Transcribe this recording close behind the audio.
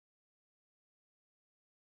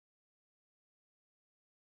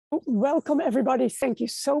Welcome, everybody. Thank you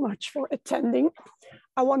so much for attending.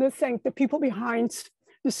 I want to thank the people behind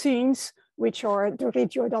the scenes, which are Dorit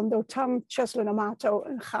Jordan Dotan, Cheselyn, Amato,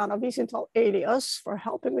 and Chana, Wiesenthal, Elias, for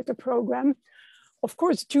helping with the program. Of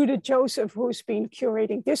course, Judith Joseph, who's been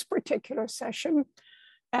curating this particular session,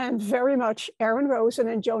 and very much Aaron Rosen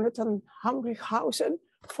and Jonathan Homrighausen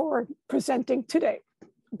for presenting today.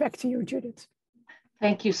 Back to you, Judith.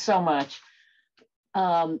 Thank you so much.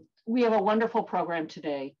 We have a wonderful program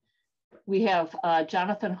today. We have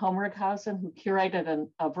Jonathan Homrighausen, who curated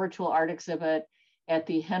a virtual art exhibit at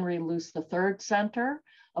the Luce Center,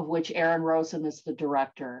 of which Aaron Rosen is the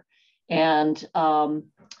director. And I'm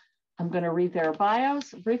going to read their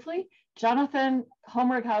bios briefly. Jonathan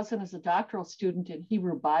Homrighausen is a doctoral student in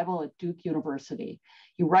Hebrew Bible at Duke University.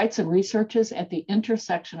 He writes and researches at the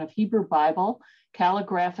intersection of Hebrew Bible,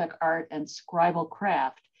 calligraphic art, and scribal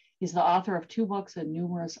craft. He's the author of 2 books and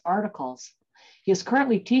numerous articles. He is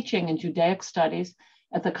currently teaching in Judaic Studies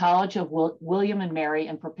at the College of William and Mary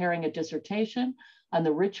and preparing a dissertation on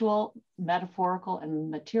the ritual, metaphorical,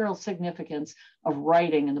 and material significance of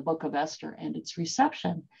writing in the Book of Esther and its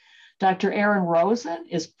reception. Dr. Aaron Rosen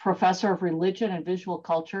is professor of religion and visual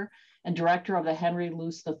culture and director of the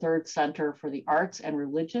Luce Center for the Arts and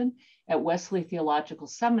Religion at Wesley Theological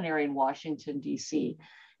Seminary in Washington, D.C.,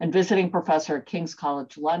 and visiting professor at King's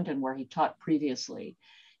College London, where he taught previously.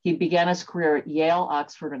 He began his career at Yale,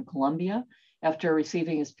 Oxford, and Columbia after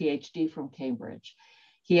receiving his PhD from Cambridge.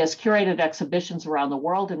 He has curated exhibitions around the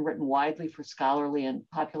world and written widely for scholarly and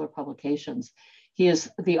popular publications. He is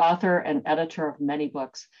the author and editor of many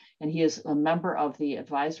books, and he is a member of the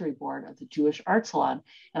advisory board of the Jewish Art Salon.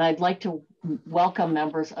 And I'd like to welcome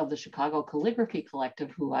members of the Chicago Calligraphy Collective,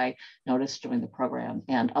 who I noticed joined the program,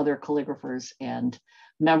 and other calligraphers and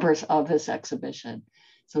members of this exhibition.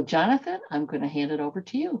 So Jonathan, I'm going to hand it over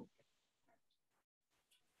to you.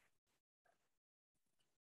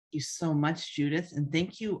 Thank you so much, Judith, and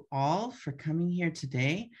thank you all for coming here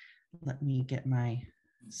today. Let me get my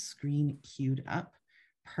screen queued up.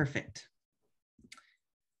 Perfect.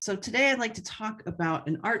 So today I'd like to talk about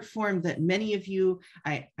an art form that many of you,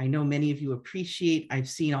 I know many of you appreciate. I've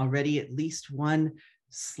seen already at least one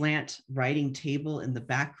slant writing table in the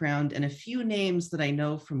background and a few names that I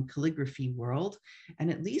know from calligraphy world.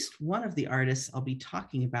 And at least one of the artists I'll be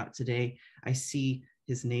talking about today, I see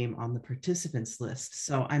his name on the participants list.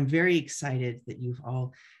 So I'm very excited that you've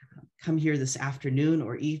all come here this afternoon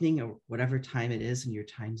or evening or whatever time it is in your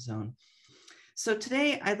time zone. So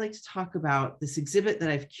today I'd like to talk about this exhibit that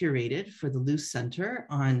I've curated for the Luce Center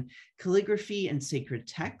on calligraphy and sacred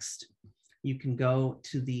text. You can go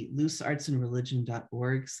to the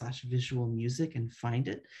luceartsandreligion.org/visual music and find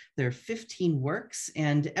it. There are 15 works,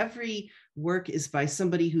 and every work is by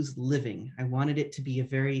somebody who's living. I wanted it to be a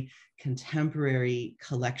very contemporary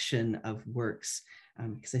collection of works,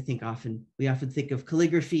 because I think we often think of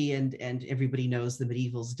calligraphy and everybody knows the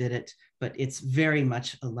medievals did it, but it's very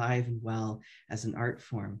much alive and well as an art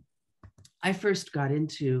form. I first got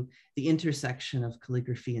into the intersection of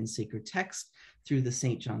calligraphy and sacred text through the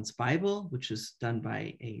St. John's Bible, which was done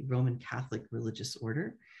by a Roman Catholic religious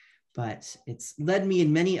order, but it's led me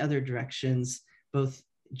in many other directions, both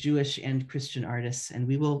Jewish and Christian artists, and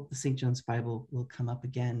the St. John's Bible will come up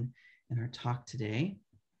again in our talk today.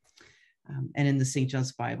 And in the St.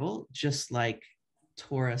 John's Bible, just like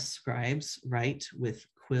Torah scribes write with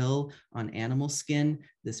quill on animal skin,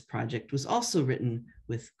 this project was also written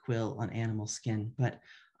with quill on animal skin, but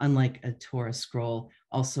unlike a Torah scroll,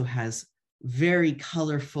 also has very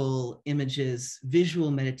colorful images, visual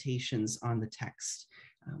meditations on the text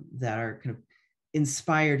that are kind of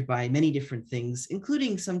inspired by many different things,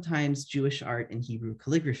 including sometimes Jewish art and Hebrew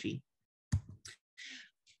calligraphy.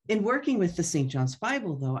 In working with the St. John's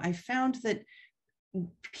Bible, though, I found that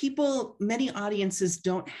many audiences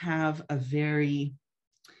don't have a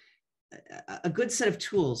good set of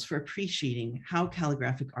tools for appreciating how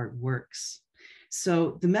calligraphic art works.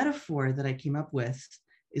 So the metaphor that I came up with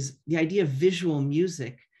is the idea of visual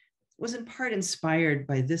music was in part inspired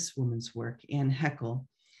by this woman's work, Anne Heckel.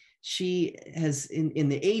 She has, in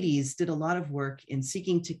the 80s, did a lot of work in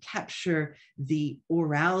seeking to capture the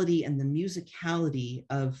orality and the musicality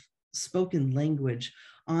of spoken language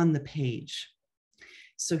on the page.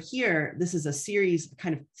 So here, this is a series of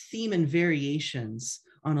kind of theme and variations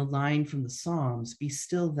on a line from the Psalms, "Be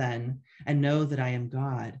still then and know that I am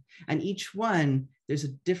God." And each one, there's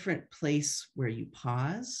a different place where you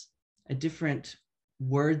pause, a different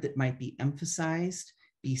word that might be emphasized.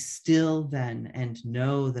 Be still then and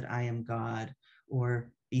know that I am God,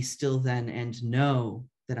 or be still then and know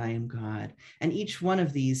that I am God. And each one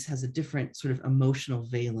of these has a different sort of emotional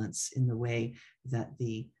valence in the way that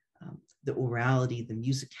the the orality, the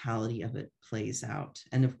musicality of it plays out.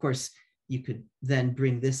 And of course, you could then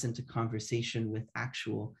bring this into conversation with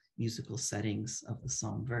actual musical settings of the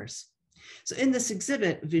psalm verse. So in this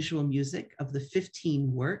exhibit, Visual Music, of the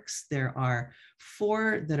 15 works, there are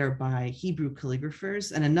 4 that are by Hebrew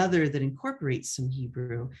calligraphers and another that incorporates some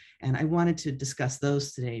Hebrew. And I wanted to discuss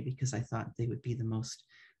those today because I thought they would be the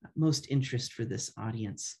most interest for this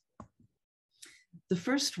audience. The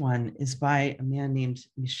first one is by a man named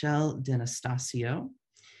Michel d'Anastasio.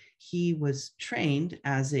 He was trained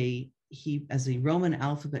as a Roman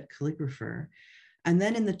alphabet calligrapher, and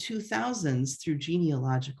then in the 2000s, through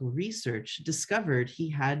genealogical research, discovered he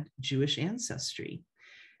had Jewish ancestry.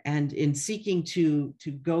 And in seeking to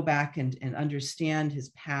go back and understand his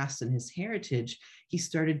past and his heritage, he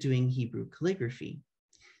started doing Hebrew calligraphy.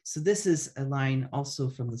 So this is a line also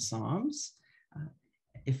from the Psalms.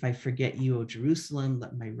 If I forget you, O Jerusalem,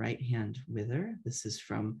 let my right hand wither. This is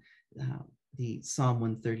from the Psalm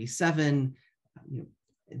 137.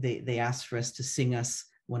 They asked for us to sing us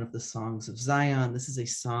one of the songs of Zion. This is a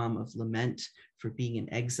psalm of lament for being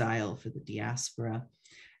in exile for the diaspora.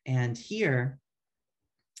 And here,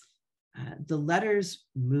 the letters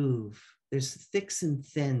move. There's thicks and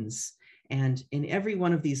thins. And in every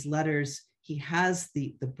one of these letters, he has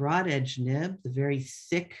the broad edge nib, the very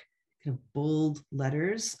thick, kind of bold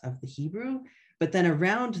letters of the Hebrew, but then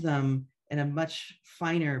around them in a much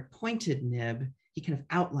finer pointed nib, he kind of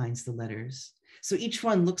outlines the letters. So each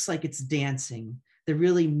one looks like it's dancing. They're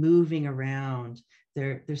really moving around.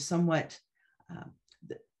 They're somewhat,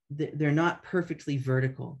 they're not perfectly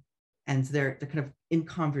vertical, and they're kind of in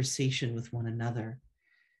conversation with one another.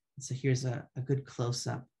 And so here's a good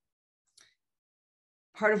close-up.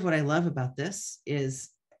 Part of what I love about this is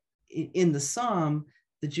in the psalm,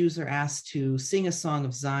 the Jews are asked to sing a song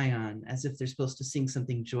of Zion as if they're supposed to sing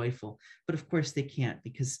something joyful. But of course they can't,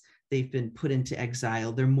 because they've been put into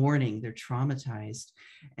exile. They're mourning, they're traumatized.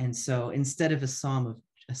 And so instead of a song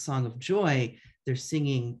of joy, they're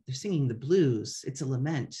singing the blues. It's a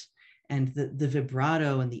lament. And the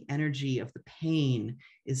vibrato and the energy of the pain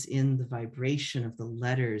is in the vibration of the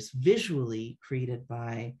letters, visually created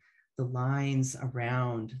by the lines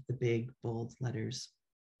around the big, bold letters.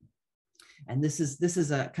 And this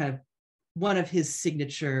is a kind of one of his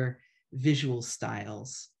signature visual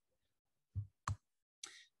styles.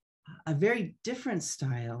 A very different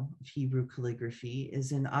style of Hebrew calligraphy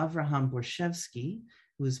is in Avraham Borshevsky,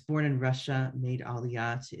 who was born in Russia, made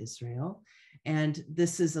Aliyah to Israel. And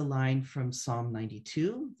this is a line from Psalm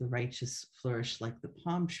 92, the righteous flourish like the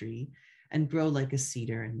palm tree and grow like a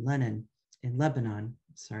cedar in Lebanon.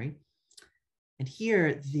 And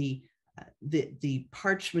here the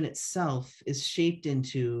parchment itself is shaped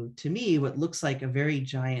into, to me, what looks like a very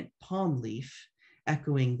giant palm leaf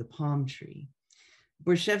echoing the palm tree.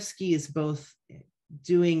 Borshevsky is both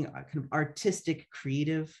doing a kind of artistic,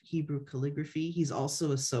 creative Hebrew calligraphy. He's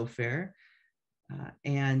also a sofer,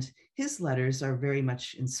 and his letters are very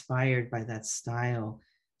much inspired by that style.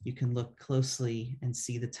 You can look closely and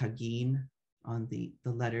see the tagin on the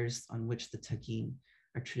letters on which the tagin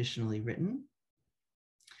are traditionally written.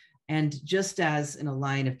 And just as in a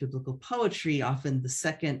line of biblical poetry, often the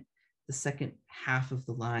second half of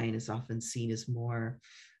the line is often seen as more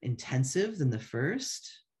intensive than the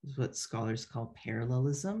first, is what scholars call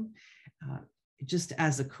parallelism. Just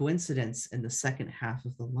as a coincidence, in the second half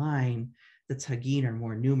of the line, the tagin are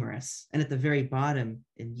more numerous. And at the very bottom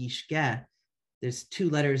in Yishke, there's 2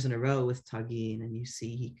 letters in a row with tagin, and you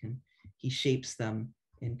see he shapes them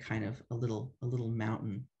in kind of a little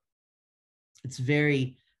mountain. It's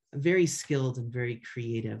very, very skilled and very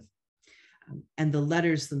creative. And the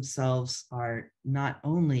letters themselves are not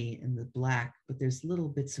only in the black, but there's little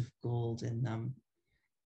bits of gold in them.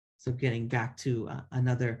 So getting back to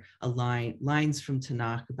lines from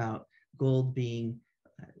Tanakh about gold being,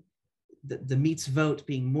 the mitzvot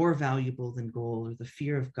being more valuable than gold, or the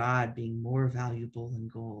fear of God being more valuable than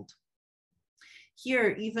gold. Here,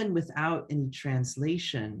 even without any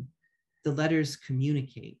translation, the letters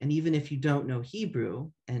communicate. And even if you don't know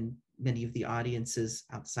Hebrew, and many of the audiences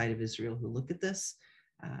outside of Israel who look at this,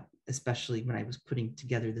 especially when I was putting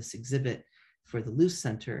together this exhibit for the Luce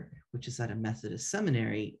Center, which is at a Methodist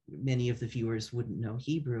seminary, many of the viewers wouldn't know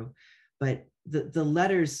Hebrew, but the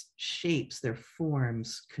letters' shapes, their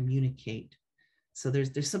forms communicate. So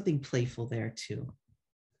there's something playful there too.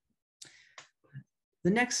 The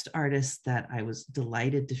next artist that I was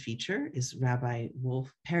delighted to feature is Rabbi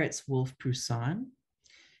Peretz Wolf Prusson.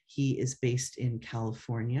 He is based in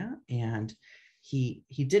California, and he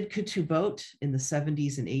did ketubot in the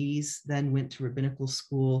 70s and 80s, then went to rabbinical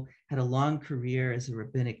school, had a long career as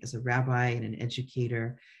a rabbi and an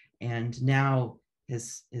educator, and now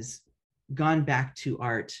has gone back to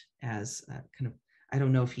art as kind of, I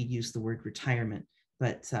don't know if he'd use the word retirement,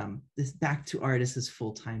 but this back to art as his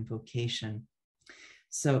full-time vocation.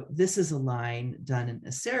 So this is a line done in a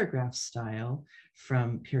serigraph style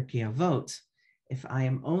from Pirkei Avot. If I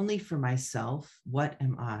am only for myself, what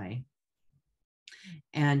am I?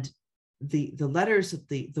 And the letters of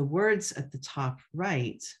the words at the top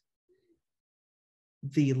right,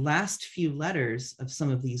 the last few letters of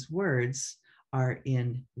some of these words are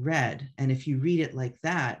in red. And if you read it like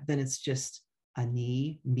that, then it's just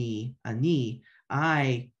ani, me, ani,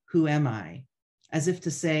 I, who am I? As if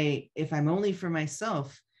to say, if I'm only for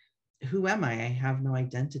myself, who am I? I have no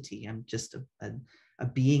identity. I'm just a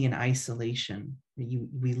being in isolation.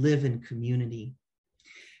 We live in community.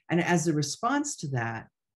 And as a response to that,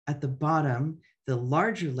 at the bottom, the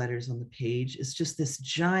larger letters on the page is just this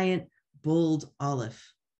giant, bold olive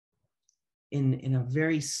in a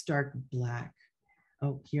very stark black.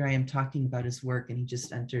 Oh, here I am talking about his work, and he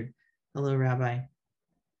just entered. Hello, Rabbi.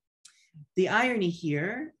 The irony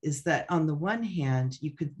here is that on the one hand,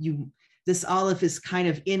 this olive is kind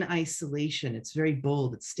of in isolation. It's very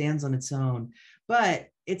bold. It stands on its own, but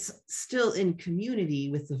it's still in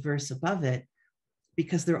community with the verse above it,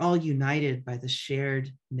 because they're all united by the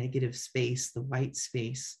shared negative space, the white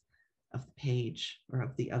space of the page, or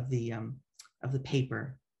of the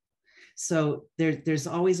paper. So there's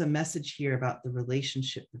always a message here about the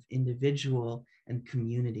relationship of individual and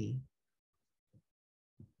community.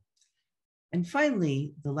 And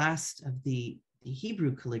finally, the last of the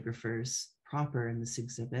Hebrew calligraphers proper in this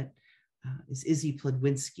exhibit is Izzy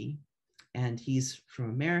Plodwinski, and he's from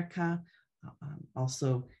America,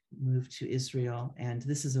 also moved to Israel, and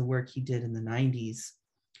this is a work he did in the 90s.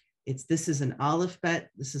 This is an alphabet.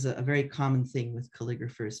 This is a very common thing with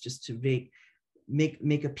calligraphers, just to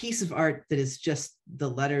make a piece of art that is just the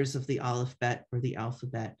letters of the alphabet or the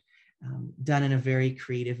alphabet, done in a very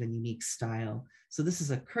creative and unique style. So this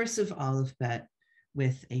is a cursive alphabet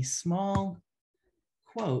with a small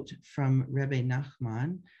quote from Rebbe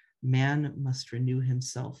Nachman: "Man must renew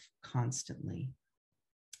himself constantly."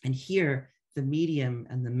 And here, the medium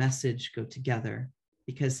and the message go together,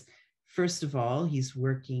 because first of all, he's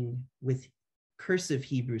working with cursive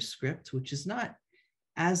Hebrew script, which is not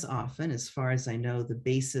as often, as far as I know, the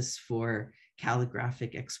basis for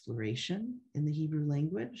calligraphic exploration in the Hebrew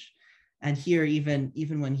language. And here, even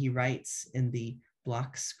when he writes in the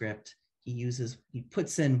block script, he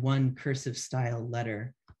puts in one cursive style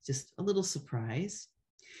letter, just a little surprise.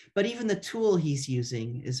 But even the tool he's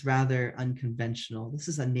using is rather unconventional. This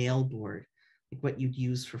is a nail board, like what you'd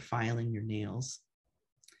use for filing your nails.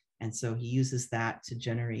 And so he uses that to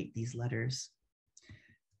generate these letters.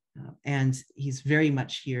 And he's very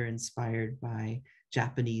much here inspired by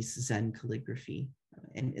Japanese Zen calligraphy.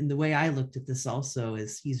 And the way I looked at this also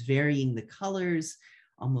is he's varying the colors,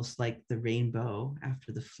 almost like the rainbow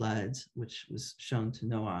after the flood, which was shown to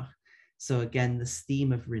Noah. So again, this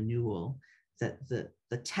theme of renewal, that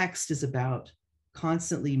the text is about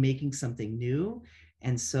constantly making something new.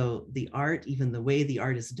 And so the art, even the way the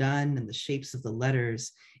art is done and the shapes of the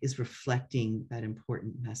letters, is reflecting that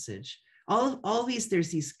important message. All these,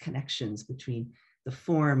 there's these connections between the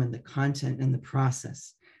form and the content and the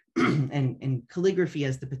process. and calligraphy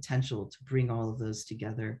has the potential to bring all of those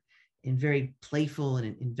together in very playful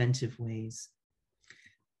and inventive ways.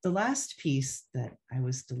 The last piece that I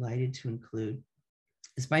was delighted to include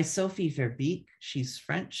is by Sophie Verbeek. She's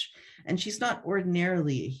French, and she's not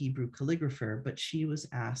ordinarily a Hebrew calligrapher, but she was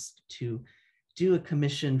asked to do a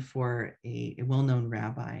commission for a well-known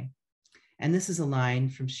rabbi. And this is a line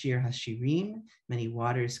from Shir HaShirim: "Many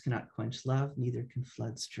waters cannot quench love, neither can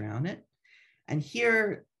floods drown it." And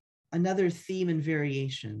here, another theme and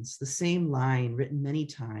variations, the same line written many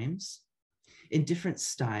times in different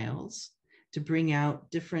styles to bring out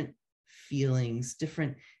different feelings,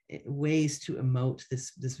 different ways to emote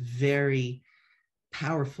this very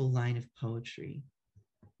powerful line of poetry.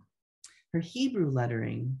 Her Hebrew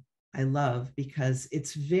lettering I love because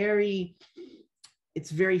it's very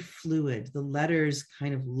fluid. The letters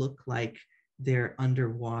kind of look like they're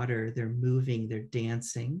underwater, they're moving, they're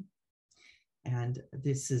dancing. And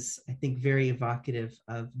this is, I think, very evocative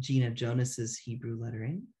of Gina Jonas's Hebrew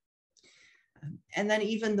lettering. And then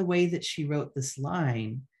even the way that she wrote this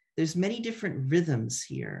line, there's many different rhythms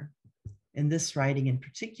here. In this writing in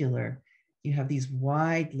particular, you have these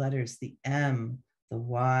wide letters, the M, the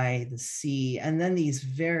Y, the C, and then these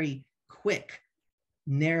very quick,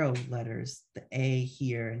 narrow letters, the A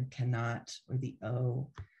here and cannot, or the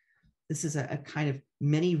O. This is a kind of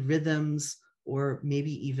many rhythms, or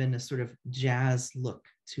maybe even a sort of jazz look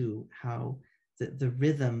to how the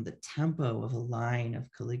rhythm, the tempo of a line of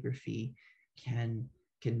calligraphy can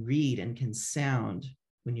read and can sound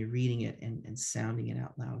when you're reading it and sounding it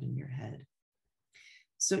out loud in your head.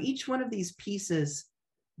 So each one of these pieces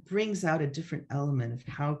brings out a different element of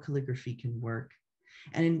how calligraphy can work.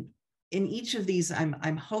 And in each of these,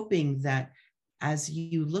 I'm hoping that as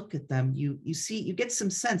you look at them, you get some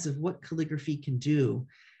sense of what calligraphy can do.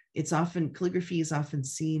 Calligraphy is often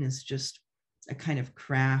seen as just a kind of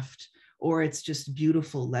craft, or it's just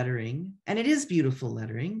beautiful lettering. And it is beautiful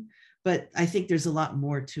lettering, but I think there's a lot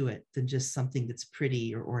more to it than just something that's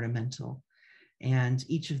pretty or ornamental. And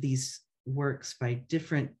each of these works by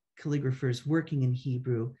different calligraphers working in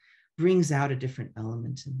Hebrew brings out a different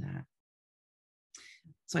element in that.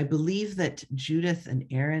 So I believe that Judith and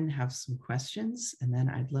Aaron have some questions, and then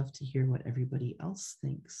I'd love to hear what everybody else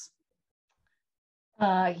thinks.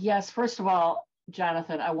 Yes, first of all,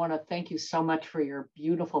 Jonathan, I want to thank you so much for your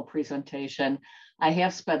beautiful presentation. I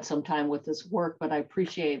have spent some time with this work, but I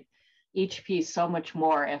appreciate each piece so much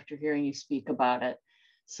more after hearing you speak about it.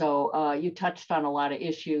 So you touched on a lot of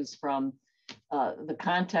issues from the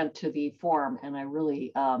content to the form, and I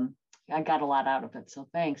really, I got a lot out of it, so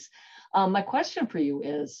thanks. My question for you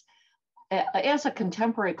is, as a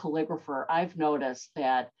contemporary calligrapher, I've noticed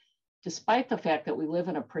that despite the fact that we live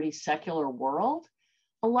in a pretty secular world,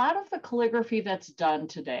 a lot of the calligraphy that's done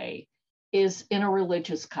today is in a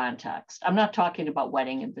religious context. I'm not talking about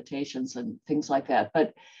wedding invitations and things like that,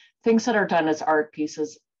 but things that are done as art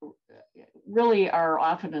pieces really are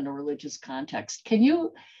often in a religious context. Do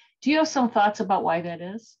you have some thoughts about why that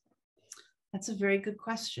is? That's a very good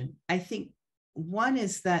question. I think one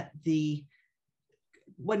is that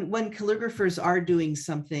when calligraphers are doing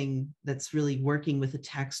something that's really working with a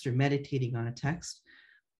text or meditating on a text,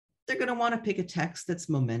 they're going to want to pick a text that's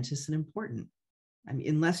momentous and important. I mean,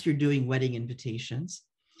 unless you're doing wedding invitations.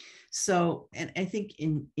 So, and I think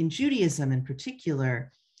in Judaism in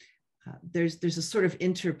particular, there's a sort of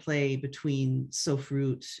interplay between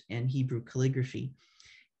Sofrut and Hebrew calligraphy.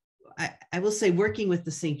 I will say, working with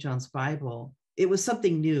the St. John's Bible, it was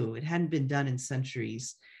something new. It hadn't been done in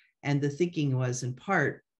centuries. And the thinking was in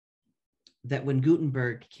part that when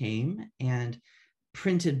Gutenberg came and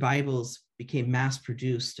printed Bibles became mass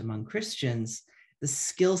produced among Christians, the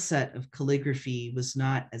skill set of calligraphy was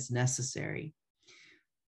not as necessary.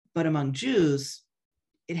 But among Jews,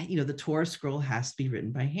 the Torah scroll has to be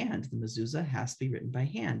written by hand. The mezuzah has to be written by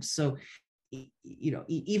hand. So,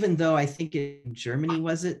 even though I think in Germany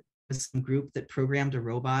was some group that programmed a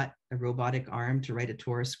robotic arm to write a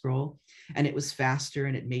Torah scroll, and it was faster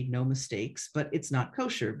and it made no mistakes, but it's not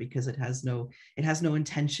kosher because it has no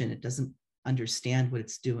intention. It doesn't understand what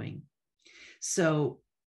it's doing. So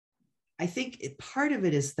I think part of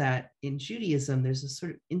it is that in Judaism, there's a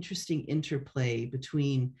sort of interesting interplay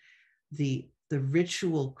between the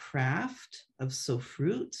ritual craft of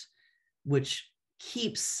Sofrut, which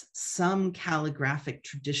keeps some calligraphic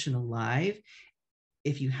tradition alive.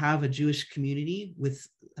 If you have a Jewish community with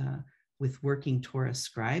working Torah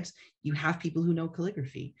scribes, you have people who know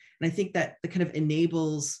calligraphy. And I think that kind of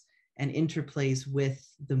enables and interplays with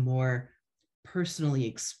the more personally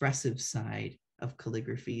expressive side of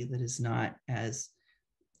calligraphy that is not as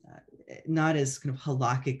kind of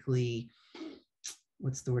halakhically,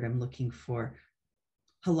 what's the word I'm looking for?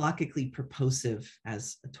 Halakhically purposive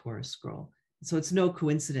as a Torah scroll. So it's no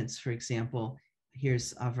coincidence, for example,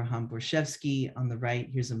 here's Avraham Borshevsky on the right.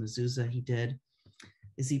 Here's a mezuzah he did.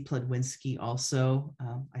 Izzy Plodwinski also.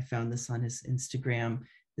 I found this on his Instagram.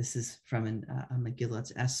 This is from a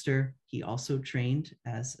Megillat Esther. He also trained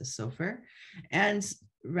as a sofer. And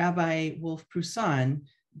Rabbi Wolf Prussan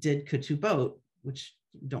did ketubot, which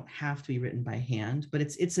don't have to be written by hand, but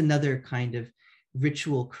it's another kind of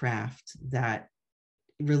ritual craft that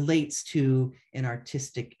relates to an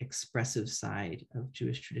artistic, expressive side of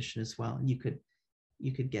Jewish tradition as well. And you could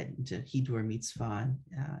get into Hidur Mitzvah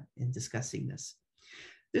in discussing this.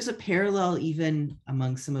 There's a parallel even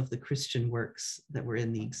among some of the Christian works that were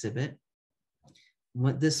in the exhibit.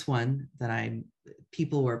 This one that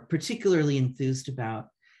people were particularly enthused about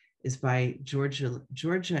is by Georgia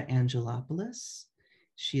Angelopoulos.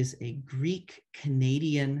 She is a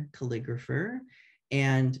Greek-Canadian calligrapher,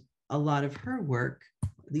 and a lot of her work,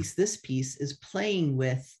 at least this piece, is playing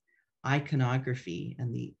with iconography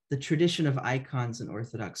and the tradition of icons in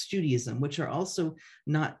Orthodox Judaism, which are also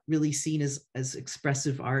not really seen as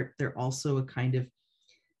expressive art. They're also a kind of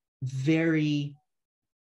very,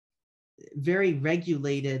 very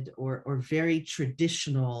regulated or very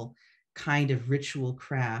traditional kind of ritual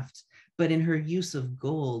craft. But in her use of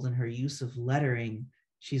gold and her use of lettering,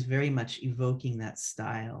 she's very much evoking that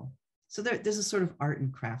style. So there's a sort of art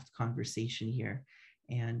and craft conversation here.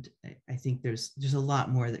 And I think there's a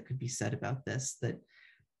lot more that could be said about this that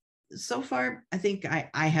so far, I think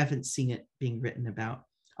I haven't seen it being written about.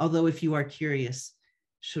 Although if you are curious,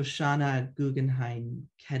 Shoshana Guggenheim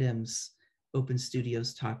Kedem's Open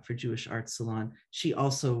Studios talk for Jewish Art Salon, she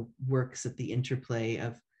also works at the interplay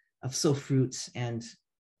of Sofruits and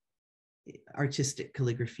artistic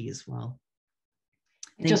calligraphy as well.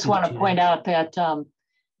 I just want to point out that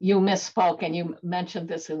you misspoke and you mentioned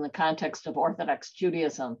this in the context of Orthodox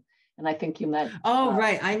Judaism. And I think you meant. Oh,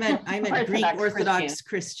 right. I meant Greek Orthodox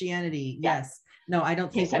Christianity. Yes. No, I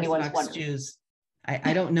don't think Orthodox Jews.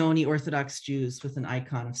 I don't know any Orthodox Jews with an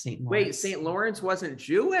icon of St. Lawrence. Wait, St. Lawrence wasn't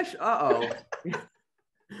Jewish? Uh-oh.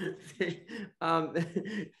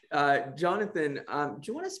 Jonathan, do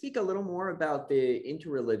you want to speak a little more about the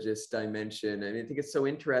interreligious dimension? I mean, I think it's so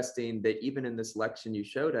interesting that even in this lection you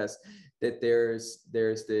showed us that there's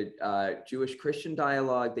the Jewish-Christian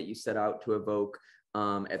dialogue that you set out to evoke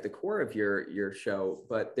at the core of your show,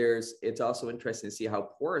 but it's also interesting to see how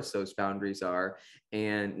porous those boundaries are,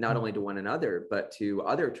 and not only to one another, but to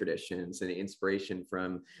other traditions and the inspiration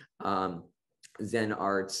from Zen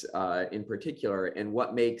arts in particular, and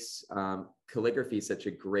what makes calligraphy such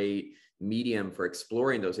a great medium for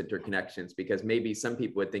exploring those interconnections, because maybe some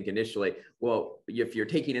people would think initially, well, if you're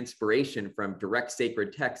taking inspiration from direct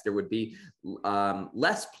sacred text, there would be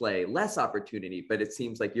less play, less opportunity, but it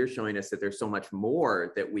seems like you're showing us that there's so much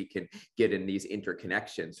more that we can get in these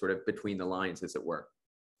interconnections, sort of between the lines, as it were.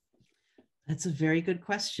 That's a very good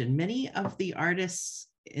question. Many of the artists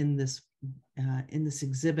in this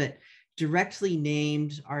exhibit directly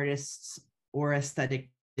named artists or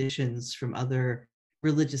aesthetic traditions from other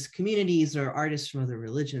religious communities or artists from other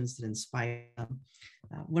religions that inspire them.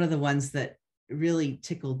 One of the ones that really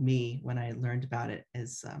tickled me when I learned about it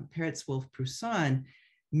is Peretz Wolf Poussin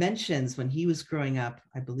mentions when he was growing up,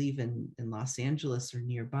 I believe in Los Angeles or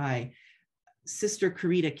nearby, Sister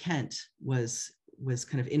Corita Kent was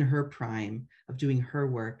kind of in her prime of doing her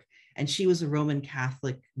work. And she was a Roman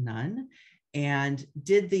Catholic nun and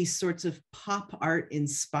did these sorts of pop art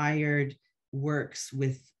inspired works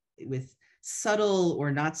with subtle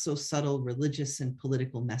or not so subtle religious and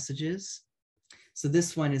political messages. So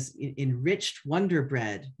this one is enriched Wonder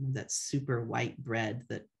Bread, that super white bread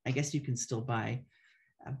that I guess you can still buy.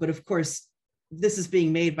 But of course, this is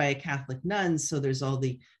being made by a Catholic nun, so there's all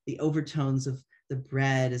the overtones of the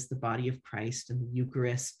bread as the body of Christ and the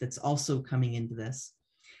Eucharist that's also coming into this.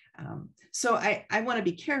 So I want to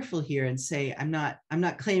be careful here and say I'm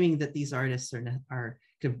not claiming that these artists are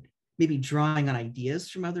kind of maybe drawing on ideas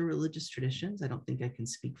from other religious traditions. I don't think I can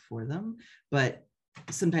speak for them, but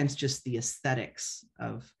sometimes just the aesthetics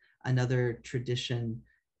of another tradition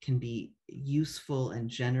can be useful and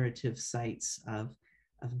generative sites of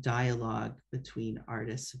dialogue between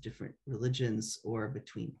artists of different religions or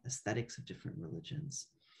between aesthetics of different religions.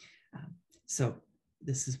 So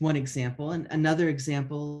this is one example. And another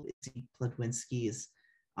example is Plodwinski is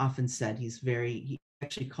often said he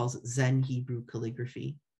actually calls it Zen Hebrew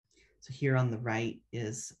calligraphy. So here on the right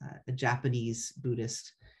is a Japanese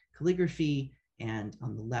Buddhist calligraphy, and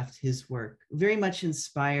on the left, his work, very much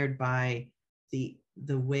inspired by the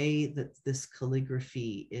way that this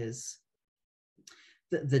calligraphy is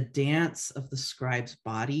the dance of the scribe's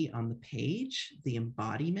body on the page, the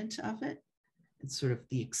embodiment of it, and sort of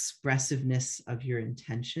the expressiveness of your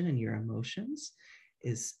intention and your emotions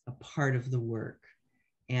is a part of the work,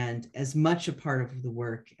 and as much a part of the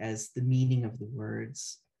work as the meaning of the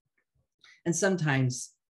words. And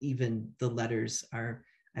sometimes even the letters are,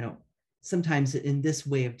 sometimes in this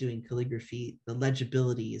way of doing calligraphy, the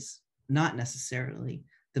legibility is not necessarily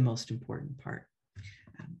the most important part.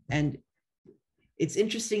 And it's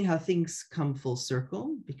interesting how things come full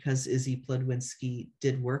circle, because Izzy Plodwinski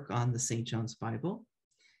did work on the St. John's Bible.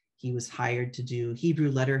 He was hired to do Hebrew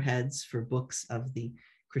letterheads for books of the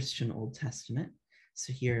Christian Old Testament.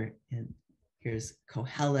 So here's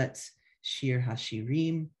Kohelet, Shir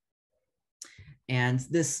HaShirim. And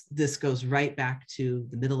this goes right back to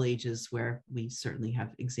the Middle Ages, where we certainly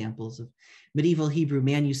have examples of medieval Hebrew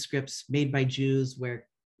manuscripts made by Jews where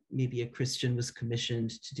maybe a Christian was commissioned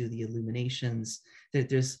to do the illuminations.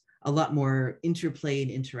 There's a lot more interplay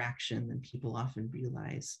and interaction than people often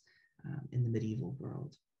realize in the medieval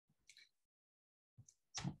world.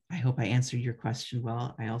 So I hope I answered your question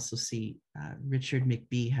well. I also see Richard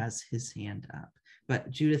McBee has his hand up.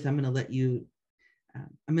 But Judith, I'm going to let you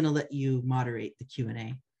moderate the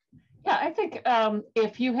Q&A. Yeah, I think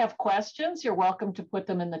if you have questions, you're welcome to put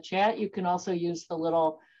them in the chat. You can also use the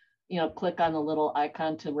little, click on the little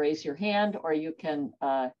icon to raise your hand, or you can,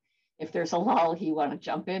 if there's a lull, you want to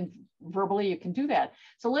jump in verbally, you can do that.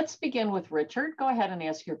 So let's begin with Richard. Go ahead and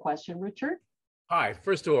ask your question, Richard. Hi,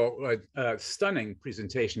 first of all, stunning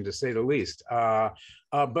presentation to say the least,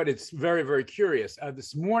 but it's very, very curious.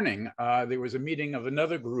 This morning, there was a meeting of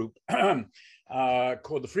another group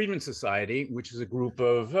called the Freedman Society, which is a group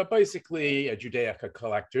of basically Judaic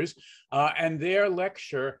collectors, and their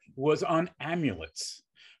lecture was on amulets,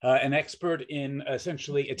 an expert in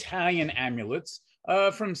essentially Italian amulets,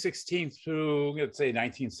 from 16th through, let's say,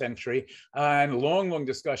 19th century, and a long, long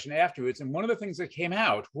discussion afterwards. And one of the things that came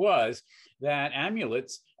out was that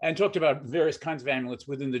amulets, and talked about various kinds of amulets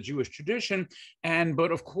within the Jewish tradition,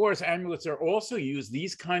 but of course, amulets are also used,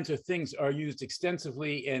 these kinds of things are used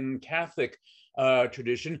extensively in Catholic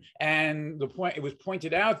tradition. And it was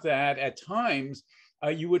pointed out that at times,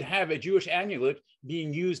 you would have a Jewish amulet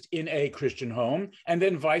being used in a Christian home, and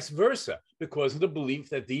then vice versa, because of the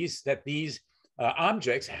belief that these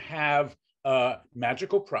objects have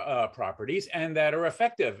magical properties and that are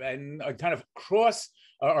effective and kind of cross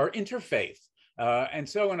or interfaith. And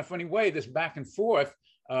so in a funny way, this back and forth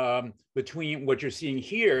between what you're seeing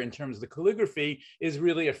here in terms of the calligraphy is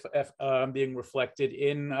really being reflected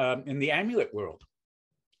in the amulet world.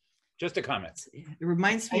 Just a comment. It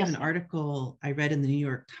reminds me of an article I read in the New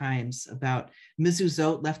York Times about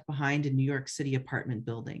mezuzot left behind in New York City apartment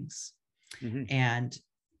buildings. Mm-hmm. And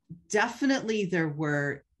definitely there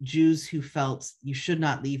were Jews who felt you should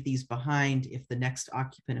not leave these behind if the next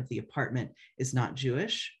occupant of the apartment is not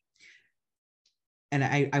Jewish. And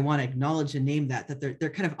I want to acknowledge and name that there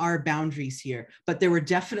kind of are boundaries here, but there were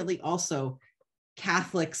definitely also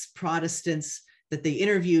Catholics, Protestants that they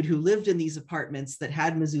interviewed who lived in these apartments that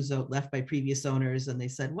had mezuzot left by previous owners. And they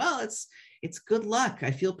said, well, it's good luck.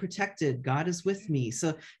 I feel protected. God is with me.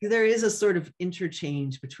 So there is a sort of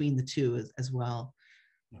interchange between the two as well.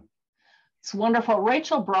 It's wonderful.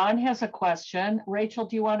 Rachel Braun has a question. Rachel,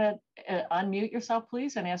 do you want to unmute yourself,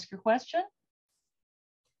 please, and ask your question?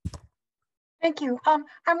 Thank you. I'm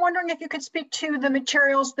wondering if you could speak to the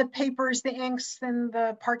materials, the papers, the inks, and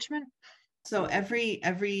the parchment. So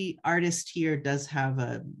every artist here does have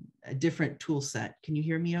a different tool set. Can you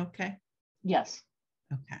hear me okay? Yes.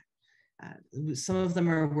 Okay. Some of them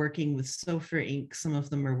are working with Sofer ink. Some of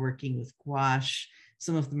them are working with gouache.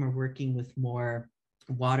 Some of them are working with more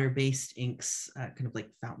water-based inks, kind of like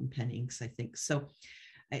fountain pen inks, I think. So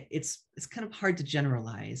it's kind of hard to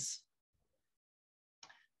generalize.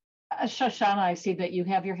 Shoshana, I see that you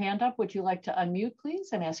have your hand up. Would you like to unmute, please,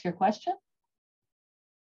 and ask your question?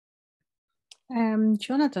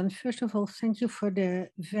 Jonathan, first of all, thank you for the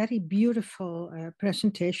very beautiful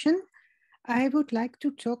presentation. I would like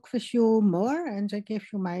to talk with you more, and I gave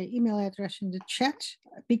you my email address in the chat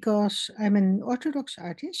because I'm an Orthodox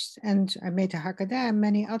artist and I made a Haggadah and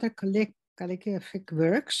many other calligraphic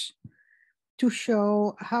works to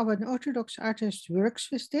show how an Orthodox artist works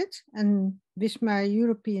with it, and with my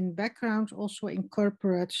European background also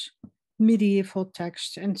incorporates medieval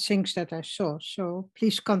texts and things that I saw. So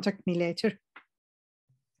please contact me later.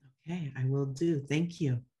 Okay, I will do. Thank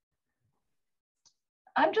you.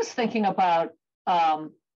 I'm just thinking about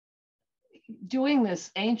doing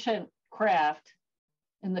this ancient craft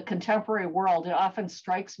in the contemporary world. It often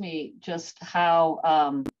strikes me just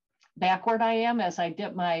how backward I am as I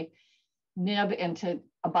dip my nib into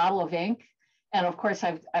a bottle of ink. And of course,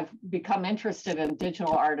 I've become interested in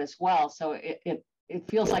digital art as well. So it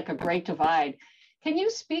feels like a great divide. Can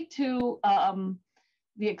you speak to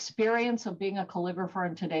the experience of being a calligrapher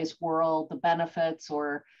in today's world, the benefits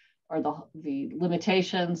or the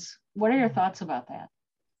limitations? What are your thoughts about that?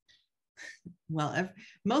 Well,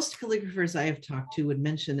 most calligraphers I have talked to would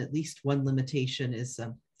mention at least one limitation is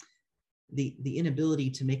the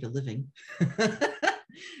inability to make a living.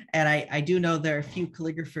 And I do know there are a few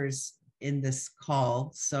calligraphers in this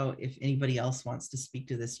call, so if anybody else wants to speak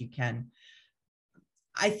to this, you can.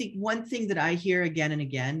 I think one thing that I hear again and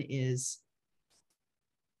again is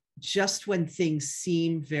just when things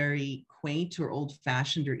seem very quaint or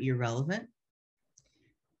old-fashioned or irrelevant,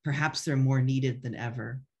 perhaps they're more needed than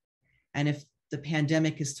ever. And if the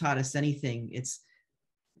pandemic has taught us anything, it's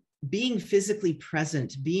being physically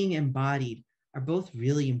present, being embodied are both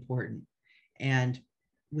really important. And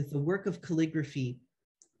with the work of calligraphy,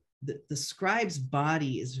 the scribe's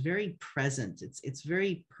body is very present. It's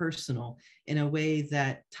very personal in a way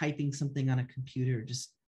that typing something on a computer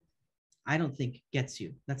just, I don't think gets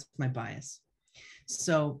you. That's my bias.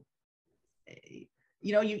 So,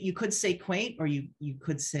 you know, you could say quaint or you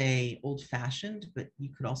could say old-fashioned, but you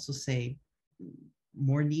could also say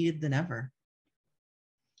more needed than ever.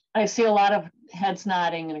 I see a lot of heads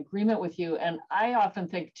nodding in agreement with you. And I often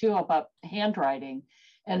think too about handwriting.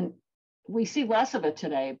 And we see less of it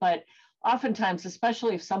today, but oftentimes,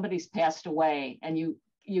 especially if somebody's passed away and you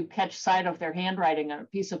catch sight of their handwriting on a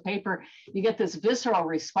piece of paper, you get this visceral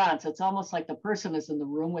response. It's almost like the person is in the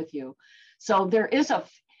room with you. So there is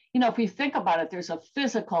if you think about it, there's a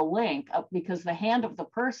physical link because the hand of the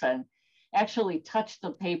person actually touched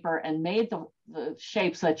the paper and made the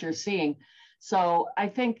shapes that you're seeing. So I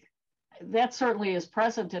think that certainly is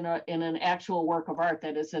present in an actual work of art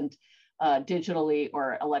that isn't digitally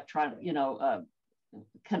or electronic,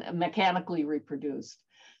 mechanically reproduced.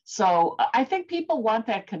 So I think people want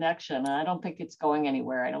that connection, and I don't think it's going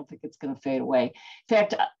anywhere. I don't think it's going to fade away. In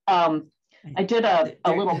fact, I did a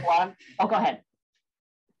little blog. Oh, go ahead,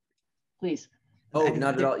 please. Oh,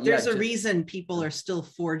 not at all. There's a reason people are still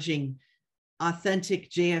forging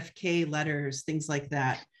authentic JFK letters, things like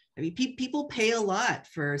that. I mean, people pay a lot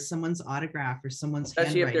for someone's autograph or someone's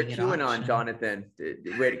especially if they're handwriting queuing on Jonathan,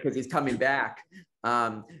 because he's coming back.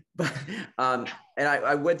 And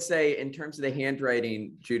I would say, in terms of the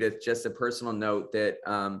handwriting, Judith, just a personal note that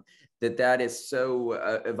that is so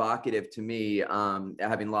evocative to me,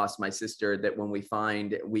 having lost my sister, that when we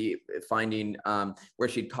finding where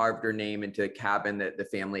she'd carved her name into a cabin that the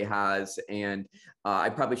family has. And I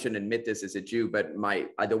probably shouldn't admit this as a Jew, but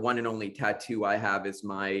the one and only tattoo I have is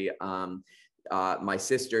my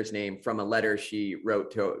sister's name from a letter she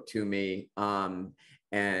wrote to me.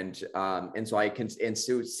 And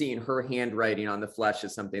so seeing her handwriting on the flesh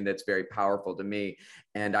is something that's very powerful to me.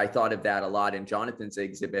 And I thought of that a lot in Jonathan's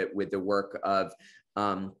exhibit with the work of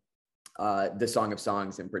the Song of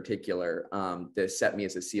Songs in particular, the Set Me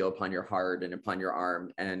as a Seal Upon Your Heart and Upon Your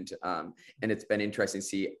Arm. And it's been interesting to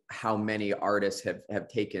see how many artists have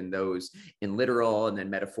taken those in literal and then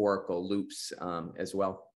metaphorical loops as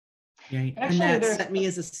well. Right. Actually, and that Set Me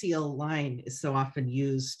as a Seal line is so often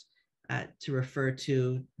used to refer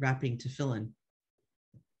to wrapping tefillin.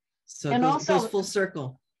 So it goes full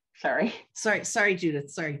circle. Sorry,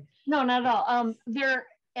 Judith, sorry. No, not at all. There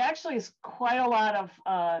actually is quite a lot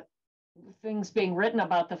of things being written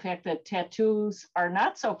about the fact that tattoos are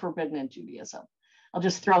not so forbidden in Judaism. I'll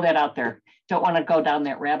just throw that out there. Don't want to go down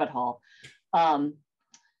that rabbit hole.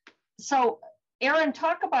 So Aaron,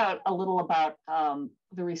 talk a little about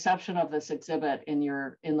the reception of this exhibit in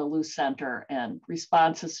the Luce Center and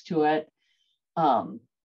responses to it among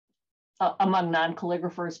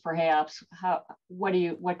non-calligraphers, perhaps.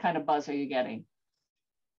 What kind of buzz are you getting,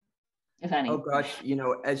 if any? Oh gosh,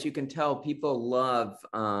 as you can tell, people love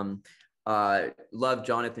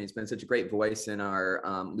Jonathan. He's been such a great voice in our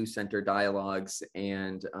Luce Center dialogues,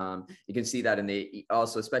 and you can see that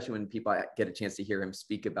also, especially when people get a chance to hear him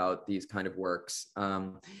speak about these kind of works.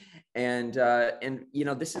 And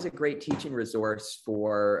this is a great teaching resource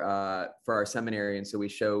for our seminary, and so we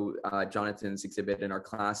show Jonathan's exhibit in our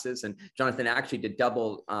classes. And Jonathan actually did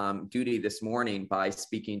double duty this morning by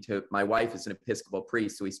speaking to my wife is an Episcopal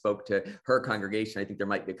priest, so he spoke to her congregation. I think there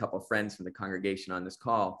might be a couple of friends from the congregation on this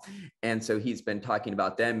call, and so he's been talking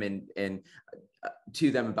about them and to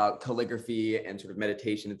them about calligraphy and sort of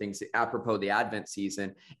meditation and things apropos the Advent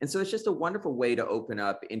season. And so it's just a wonderful way to open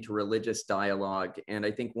up interreligious dialogue. And I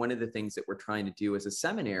think one of the things that we're trying to do as a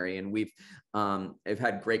seminary, and I've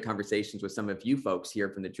had great conversations with some of you folks here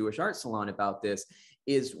from the Jewish Art Salon about this,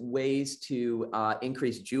 is ways to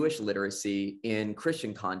increase Jewish literacy in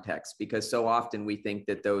Christian contexts, because so often we think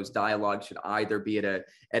that those dialogues should either be at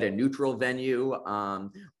a neutral venue,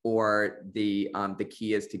 or the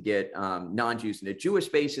key is to get non-Jews into Jewish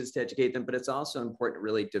spaces to educate them. But it's also important to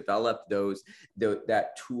really develop those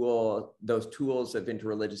tools of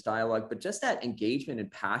interreligious dialogue, but just that engagement and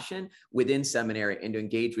passion within seminary, and to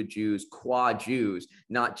engage with Jews qua Jews,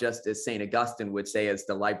 not just, as St. Augustine would say, as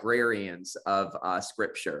the librarians of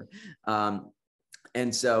Scripture.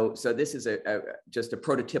 And so this is just a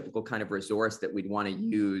prototypical kind of resource that we'd want to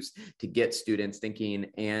use to get students thinking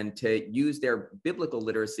and to use their biblical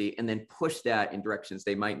literacy and then push that in directions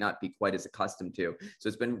they might not be quite as accustomed to. So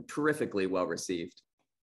it's been terrifically well received.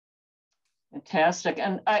 Fantastic.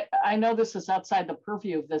 And I know this is outside the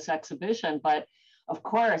purview of this exhibition, but of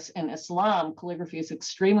course, in Islam, calligraphy is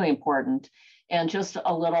extremely important. And just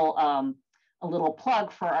a little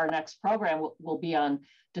plug for our next program will be on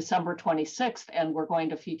December 26th, and we're going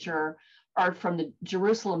to feature art from the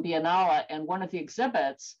Jerusalem Biennale. And one of the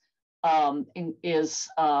exhibits is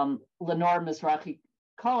Lenore Mizrahi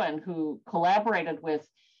Cohen, who collaborated with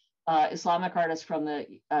Islamic artists from the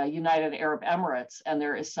United Arab Emirates, and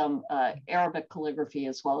there is some Arabic calligraphy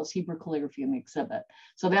as well as Hebrew calligraphy in the exhibit.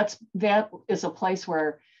 So that is a place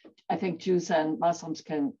where I think Jews and Muslims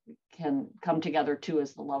can come together too,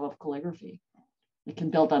 as the love of calligraphy. It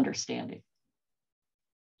can build understanding.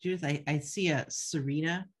 Judith, I see a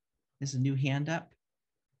Serena There's a new hand up.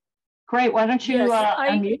 Great. Why don't you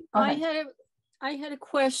unmute? I had a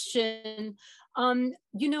question.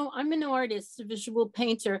 You know, I'm an artist, a visual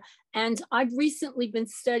painter, and I've recently been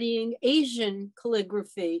studying Asian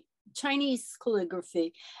calligraphy, Chinese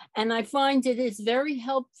calligraphy, and I find it is very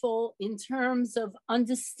helpful in terms of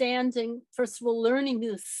understanding, first of all, learning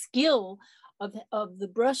the skill of the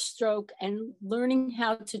brushstroke and learning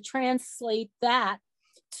how to translate that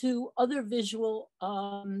to other visual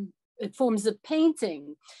forms of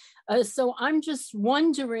painting. So I'm just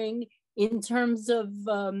wondering, in terms of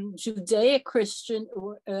Judaic Christian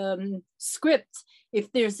script,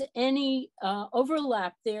 if there's any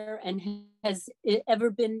overlap there, and has it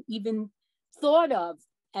ever been even thought of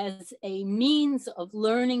as a means of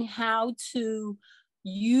learning how to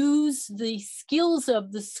use the skills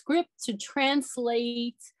of the script to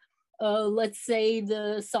translate, let's say,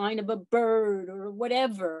 the sign of a bird or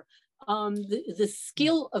whatever. The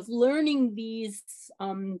skill of learning these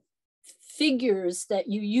figures that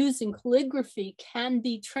you use in calligraphy can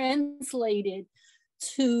be translated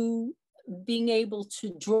to being able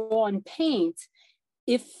to draw and paint,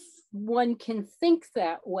 if one can think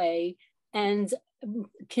that way, and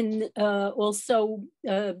can also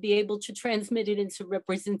be able to transmit it into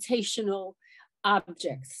representational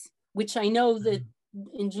objects, which I know that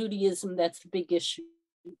in Judaism, that's a big issue.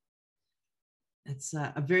 It's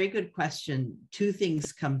a very good question. Two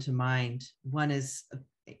things come to mind. One is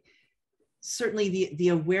certainly the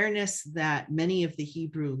awareness that many of the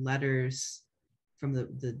Hebrew letters from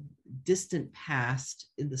the distant past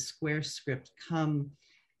in the square script come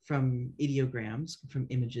from ideograms, from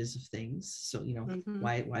images of things. So, you know,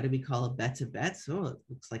 why do we call a bet a bet? Oh, it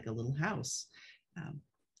looks like a little house.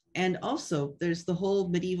 And also there's the whole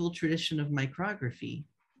medieval tradition of micrography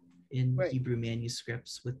in Hebrew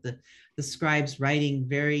manuscripts, with the scribes writing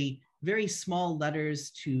very, very small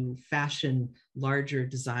letters to fashion larger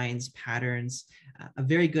designs, patterns. A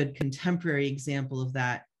very good contemporary example of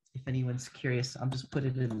that, if anyone's curious, I'll just put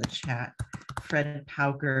it in the chat. Fred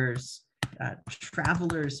Pauker's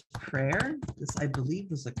Traveler's Prayer. This, I believe,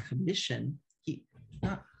 was a commission.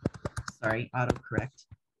 Sorry, autocorrect.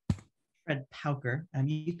 Fred Pauker.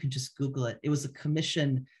 You can just Google it. It was a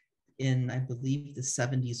commission in, I believe, the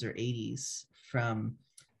 70s or 80s from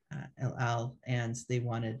El Al, and they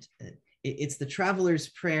wanted, it's the Traveler's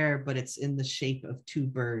Prayer, but it's in the shape of two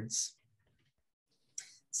birds.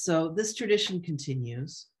 So this tradition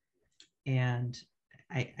continues, and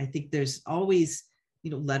I think there's always, you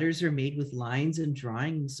know, letters are made with lines and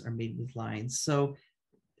drawings are made with lines. So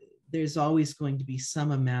there's always going to be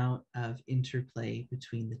some amount of interplay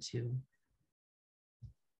between the two.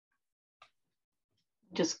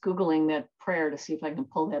 Just Googling that prayer to see if I can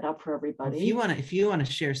pull that up for everybody. If you want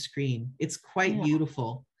to share screen, it's quite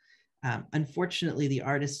beautiful. Unfortunately, the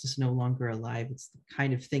artist is no longer alive. It's the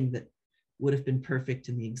kind of thing that would have been perfect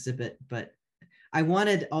in the exhibit, but I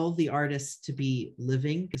wanted all the artists to be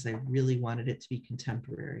living because I really wanted it to be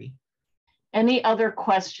contemporary. Any other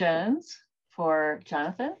questions for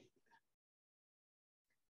Jonathan?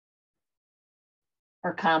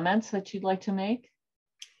 Or comments that you'd like to make?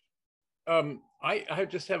 I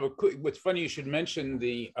just have a quick, what's funny, you should mention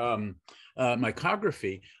the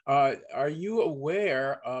micrography. Are you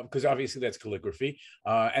aware, because obviously that's calligraphy,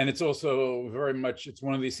 and it's also very much, it's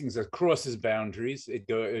one of these things that crosses boundaries.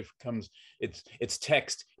 It's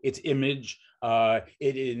text, it's image,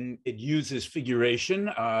 it uses figuration,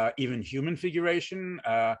 even human figuration.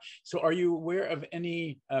 So are you aware of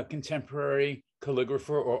any contemporary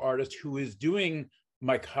calligrapher or artist who is doing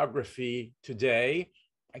micrography today?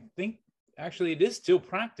 I think actually it is still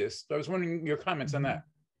practiced. I was wondering your comments on that.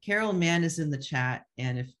 Carol Mann is in the chat,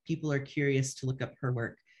 and if people are curious to look up her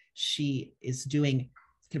work, she is doing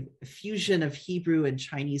a fusion of Hebrew and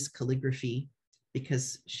Chinese calligraphy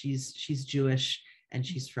because she's Jewish and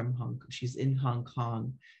she's in Hong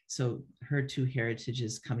Kong. So her two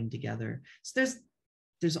heritages coming together. So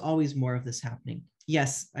there's always more of this happening.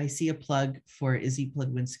 Yes, I see a plug for Izzy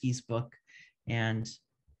Plodwinski's book, and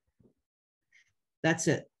that's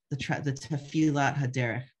it. The Tefilat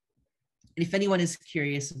Haderech. If anyone is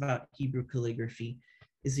curious about Hebrew calligraphy,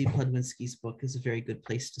 Izzy Plodwinski's book is a very good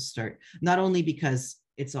place to start. Not only because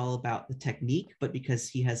it's all about the technique, but because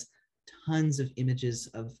he has tons of images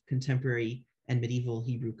of contemporary and medieval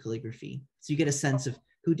Hebrew calligraphy. So you get a sense of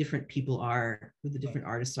who different people are, who the different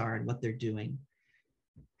artists are, and what they're doing.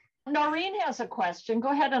 Noreen has a question.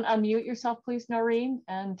 Go ahead and unmute yourself, please, Noreen,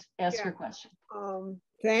 and ask your question.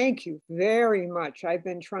 Thank you very much. I've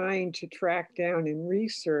been trying to track down and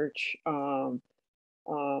research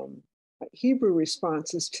Hebrew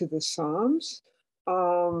responses to the Psalms.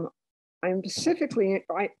 I'm specifically,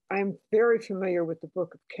 I'm very familiar with the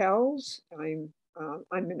Book of Kells. I'm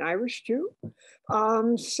an Irish Jew.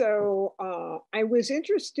 So I was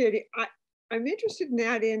interested, I'm interested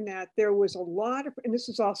in that there was a lot of, and this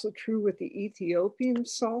is also true with the Ethiopian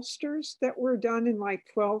psalters that were done in like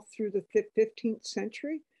 12th through the 15th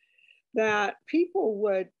century, that people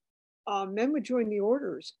would, men would join the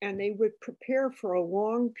orders and they would prepare for a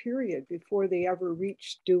long period before they ever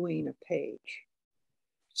reached doing a page.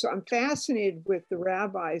 So I'm fascinated with the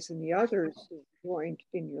rabbis and the others who joined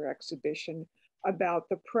in your exhibition about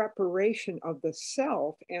the preparation of the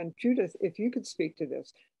self. And Judith, if you could speak to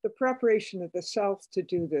this, the preparation of the self to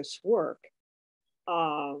do this work,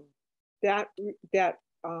 that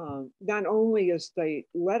not only is the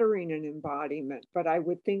lettering an embodiment, but I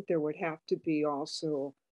would think there would have to be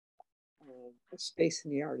also a space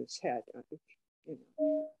in the artist's head. You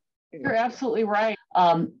know. You're absolutely right.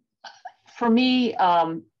 For me,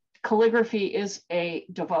 calligraphy is a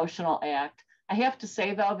devotional act. I have to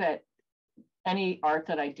say, though, that any art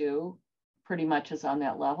that I do pretty much is on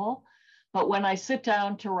that level. But when I sit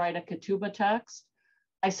down to write a ketubah text,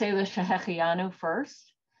 I say the Shehechianu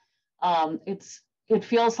first. It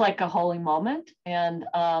feels like a holy moment. And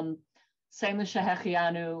saying the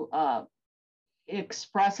Shehechianu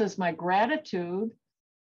expresses my gratitude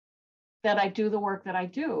that I do the work that I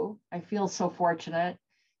do. I feel so fortunate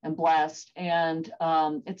and blessed, and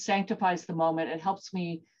it sanctifies the moment. It helps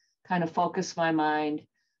me kind of focus my mind.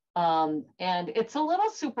 And it's a little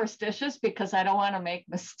superstitious because I don't want to make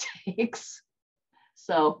mistakes.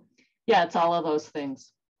 So yeah, it's all of those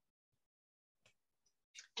things.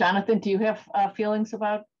 Jonathan, do you have feelings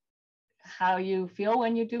about how you feel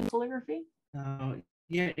when you do calligraphy?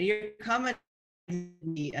 Your comment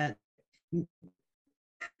me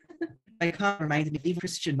my comment reminded me of even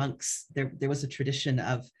Christian monks. There was a tradition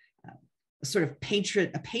of a sort of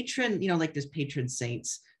patron, you know, like there's patron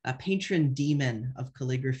saints, a patron demon of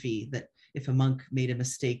calligraphy that if a monk made a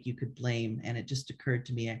mistake, you could blame. And it just occurred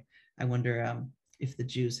to me, I wonder if the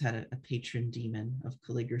Jews had a patron demon of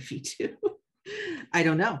calligraphy too. I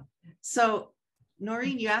don't know. So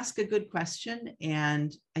Noreen, you ask a good question.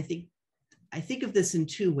 And I think of this in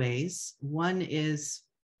two ways. One is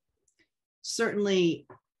certainly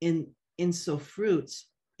in Sofrut,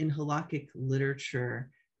 in halakhic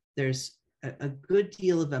literature, there's a good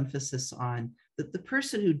deal of emphasis on that the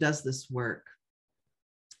person who does this work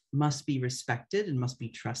must be respected and must be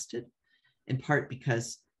trusted, in part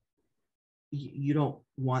because you don't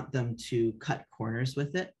want them to cut corners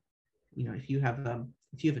with it. You know, if you have a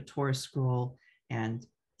Torah scroll and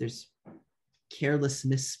there's careless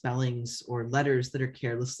misspellings or letters that are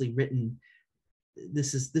carelessly written,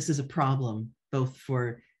 this is a problem, both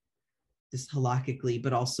for this halakhically,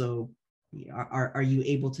 but also are you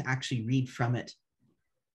able to actually read from it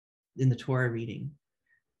in the Torah reading?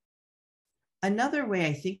 Another way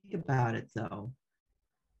I think about it, though,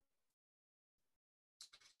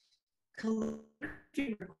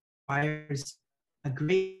 calligraphy requires a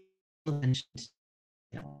great attention to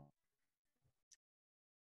detail.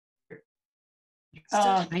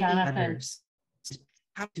 Letters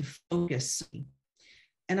have to focus,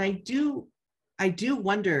 and I do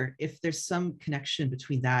wonder if there's some connection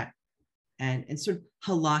between that and sort of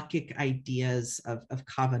halakhic ideas of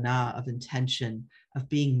kavanah, of intention, of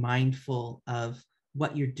being mindful of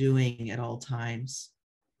what you're doing at all times.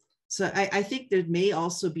 So I think there may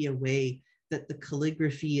also be a way that the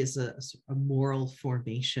calligraphy is a moral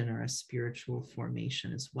formation or a spiritual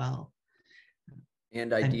formation as well.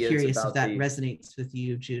 And ideas, I'm curious about if that resonates with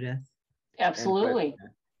you, Judith. Absolutely.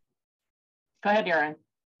 Go ahead, Aaron.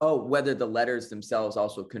 Oh, whether the letters themselves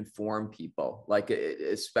also conform people, like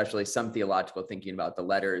especially some theological thinking about the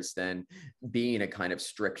letters then being a kind of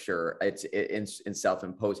stricture, it's in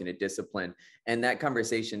self-imposing a discipline. And that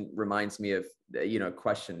conversation reminds me of, you know, a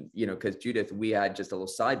question, you know, because Judith, we had just a little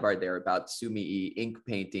sidebar there about sumi ink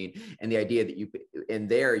painting and the idea that you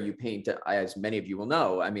paint, as many of you will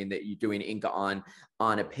know, I mean, that you're doing ink on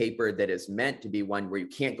a paper that is meant to be one where you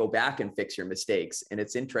can't go back and fix your mistakes. And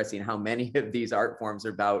it's interesting how many of these art forms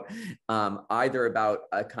are about either about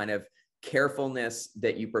a kind of carefulness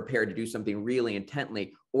that you prepare to do something really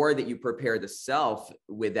intently, or that you prepare the self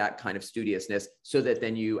with that kind of studiousness so that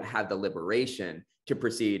then you have the liberation to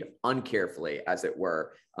proceed uncarefully, as it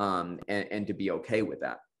were, and to be okay with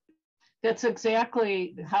that. That's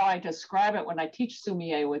exactly how I describe it when I teach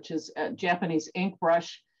sumi-e, which is a Japanese ink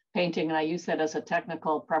brush painting, and I use that as a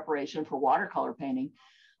technical preparation for watercolor painting.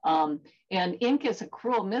 And ink is a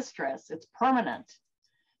cruel mistress. It's permanent.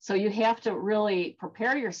 So you have to really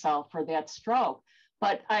prepare yourself for that stroke.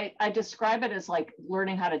 But I describe it as like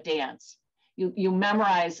learning how to dance. you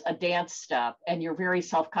memorize a dance step and you're very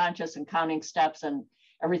self-conscious and counting steps and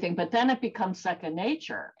everything, but then it becomes second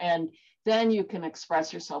nature. And then you can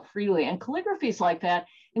express yourself freely. And calligraphy is like that.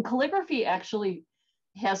 And calligraphy actually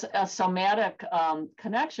has a somatic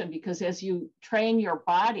connection, because as you train your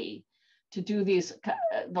body to do these,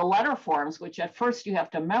 the letter forms, which at first you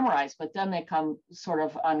have to memorize, but then they come sort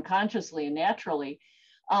of unconsciously and naturally,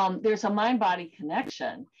 there's a mind-body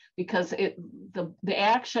connection, because the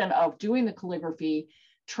action of doing the calligraphy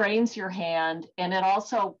trains your hand, and it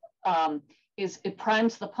also it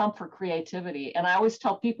primes the pump for creativity. And I always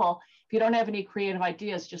tell people, if you don't have any creative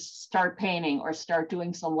ideas, just start painting or start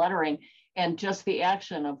doing some lettering, and just the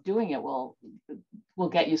action of doing it will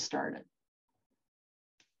get you started.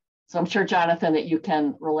 So I'm sure, Jonathan, that you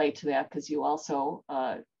can relate to that, because you also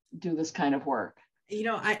do this kind of work. You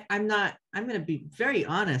know, I'm going to be very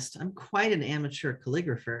honest. I'm quite an amateur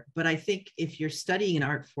calligrapher, but I think if you're studying an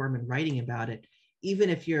art form and writing about it, even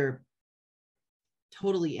if you're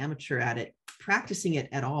totally amateur at it, practicing it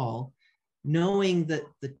at all, knowing that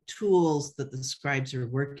the tools that the scribes are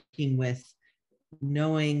working with,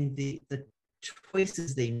 knowing the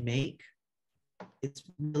choices they make, it's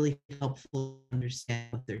really helpful to understand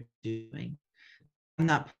what they're doing. I'm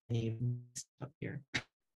not putting up here.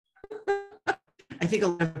 I think a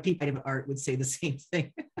lot of people in art would say the same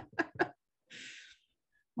thing.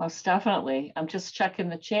 Most definitely. I'm just checking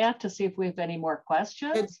the chat to see if we have any more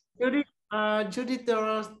questions. Judith, there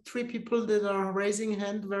are 3 people that are raising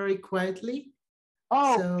hand very quietly.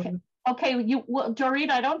 Oh, so, okay.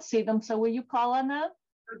 Dorit, I don't see them. So will you call on them?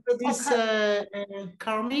 This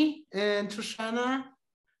Carmi and Chana.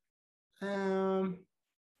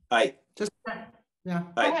 Hi. Yeah.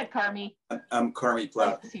 Go ahead, Carmi. I'm Carmi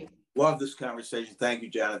Plow. Love this conversation. Thank you,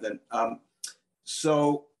 Jonathan. As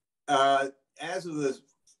of the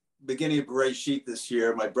beginning of Bereshit this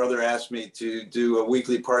year, my brother asked me to do a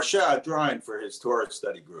weekly Parsha drawing for his Torah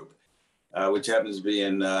study group, which happens to be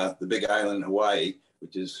in the Big Island, Hawaii,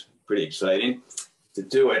 which is pretty exciting to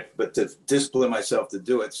do it, but to discipline myself to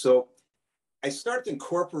do it. So I start to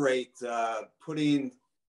incorporate putting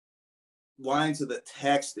lines of the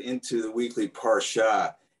text into the weekly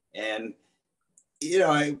Parsha. And you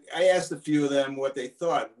know, I asked a few of them what they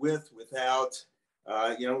thought, with, without,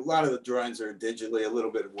 you know, a lot of the drawings are digitally, a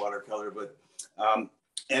little bit of watercolor, but,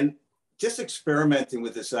 and just experimenting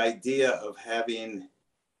with this idea of having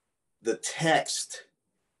the text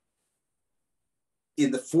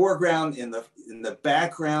in the foreground, in the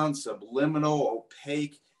background, subliminal,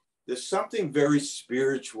 opaque. There's something very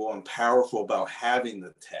spiritual and powerful about having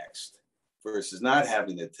the text versus not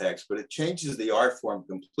having the text, but it changes the art form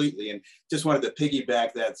completely. And just wanted to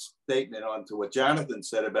piggyback that statement onto what Jonathan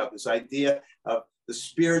said about this idea of the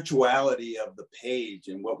spirituality of the page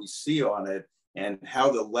and what we see on it, and how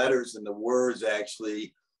the letters and the words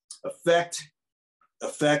actually affect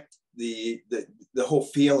the whole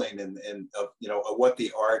feeling and of, you know, of what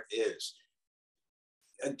the art is.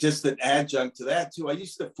 Just an adjunct to that too, I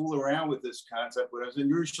used to fool around with this concept when I was in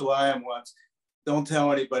Yerushalayim once. Don't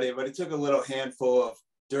tell anybody, but I took a little handful of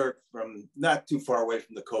dirt from not too far away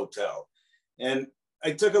from the Kotel. And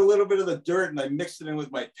I took a little bit of the dirt and I mixed it in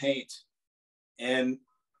with my paint. And,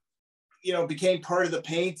 you know, it became part of the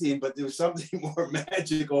painting, but there was something more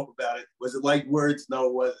magical about it. Was it like words? No,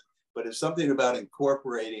 it wasn't. But it's something about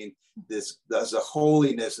incorporating this as a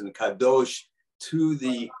holiness and kadosh to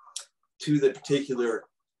the particular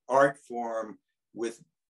art form with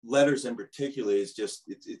letters in particular is just,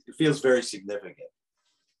 it feels very significant.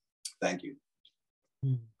 Thank you.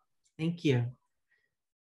 Thank you.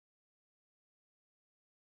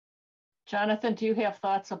 Jonathan, do you have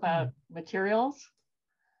thoughts about materials?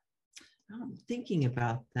 I'm thinking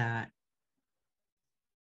about that.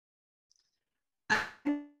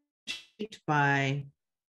 I'm intrigued by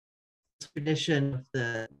the tradition of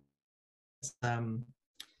the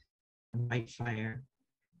white fire,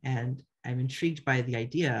 and I'm intrigued by the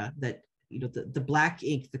idea that, you know, the black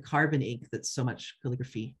ink, the carbon ink that so much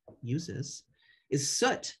calligraphy uses is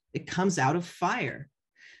soot. It comes out of fire.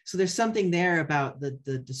 So there's something there about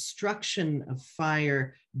the destruction of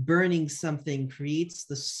fire, burning something creates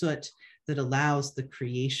the soot that allows the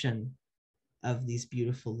creation of these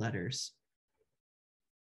beautiful letters.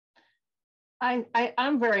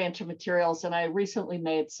 I'm very into materials, and I recently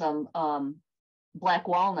made some black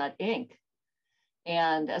walnut ink.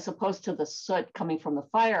 And as opposed to the soot coming from the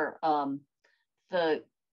fire,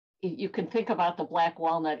 you can think about the black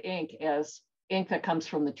walnut ink as ink that comes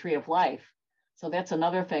from the tree of life. So that's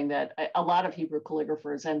another thing that a lot of Hebrew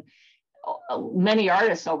calligraphers and many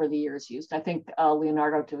artists over the years used. I think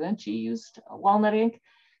Leonardo da Vinci used walnut ink.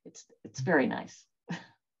 It's very nice.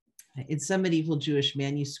 In some medieval Jewish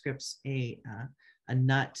manuscripts, a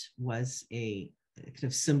nut was a kind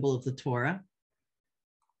of symbol of the Torah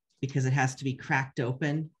because it has to be cracked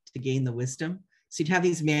open to gain the wisdom. So you'd have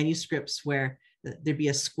these manuscripts where there'd be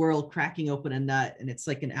a squirrel cracking open a nut, and it's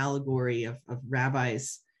like an allegory of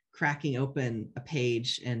rabbis cracking open a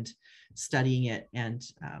page and studying it and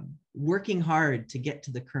working hard to get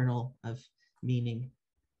to the kernel of meaning.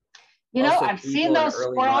 You know, Also, I've people seen in those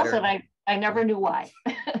early squirrels modern- and I never knew why.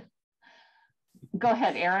 Go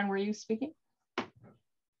ahead, Aaron, were you speaking?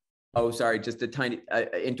 Oh, sorry, just a tiny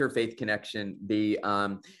interfaith connection. The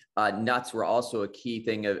nuts were also a key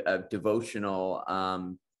thing of devotional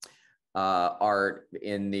art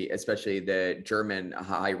in especially the German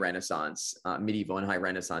High Renaissance, medieval and High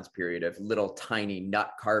Renaissance period, of little tiny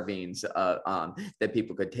nut carvings that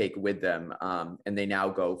people could take with them. And they now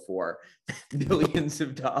go for millions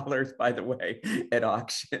of dollars, by the way, at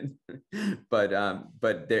auction. But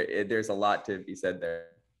there's a lot to be said there.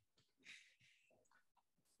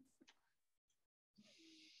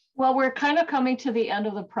 Well, we're kind of coming to the end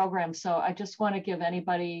of the program, so I just want to give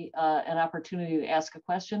anybody an opportunity to ask a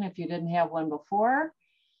question if you didn't have one before.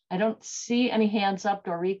 I don't see any hands up.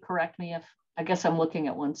 Dorit, correct me if, I guess I'm looking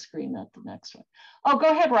at one screen, not the next one. Oh,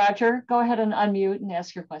 go ahead, Roger. Go ahead and unmute and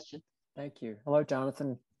ask your question. Thank you. Hello,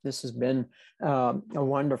 Jonathan. This has been a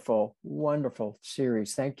wonderful, wonderful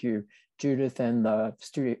series. Thank you, Judith and the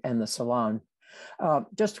studio and the salon.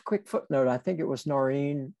 Just a quick footnote. I think it was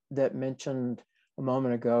Noreen that mentioned a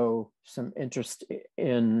moment ago some interest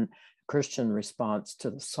in Christian response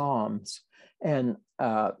to the Psalms. And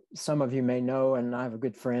some of you may know, and I have a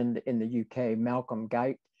good friend in the UK, Malcolm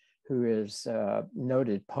Guite, who is a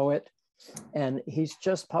noted poet. And he's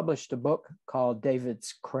just published a book called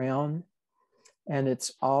David's Crown. And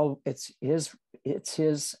it's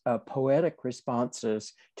his poetic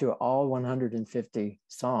responses to all 150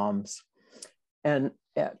 Psalms. And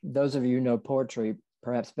those of you who know poetry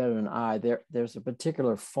perhaps better than I, there's a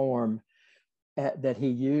particular form that he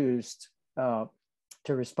used to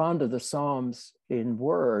respond to the Psalms in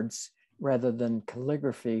words rather than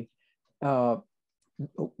calligraphy,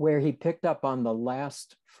 where he picked up on the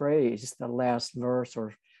last phrase, the last verse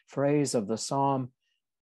or phrase of the Psalm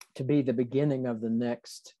to be the beginning of the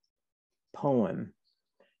next poem.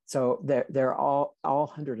 So they're all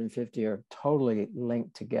 150 are totally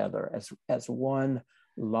linked together as one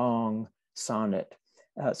long sonnet.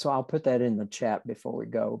 So I'll put that in the chat before we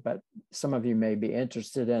go, but some of you may be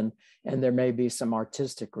interested in, and there may be some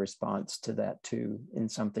artistic response to that too, in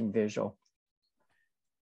something visual.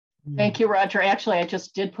 Thank you, Roger. Actually, I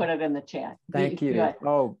just did put it in the chat. Thank you.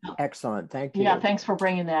 Oh, excellent. Thank you. Yeah, thanks for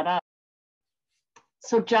bringing that up.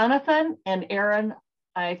 So Jonathan and Aaron,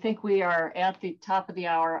 I think we are at the top of the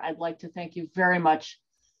hour. I'd like to thank you very much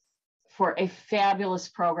for a fabulous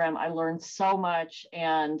program. I learned so much,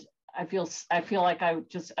 and I feel like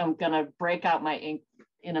I'm gonna break out my ink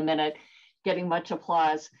in a minute, getting much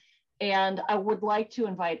applause. And I would like to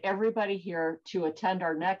invite everybody here to attend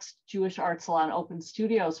our next Jewish Art Salon Open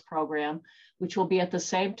Studios program, which will be at the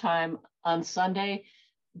same time on Sunday,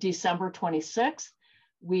 December 26th.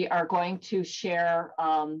 We are going to share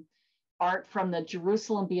art from the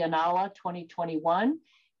Jerusalem Biennale 2021.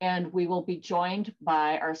 And we will be joined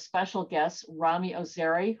by our special guest, Rami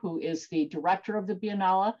Ozeri, who is the director of the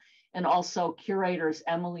Biennale, and also curators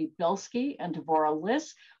Emily Bilski and Devorah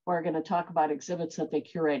Liss, who are going to talk about exhibits that they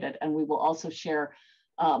curated. And we will also share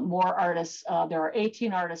more artists. There are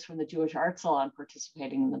 18 artists from the Jewish Art Salon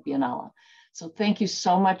participating in the Biennale. So thank you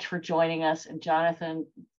so much for joining us. And Jonathan,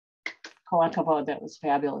 kol hakavod, that was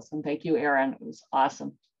fabulous. And thank you, Aaron. It was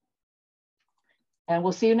awesome. And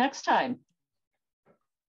we'll see you next time.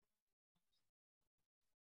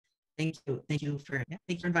 Thank you. Thank you for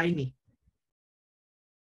inviting me.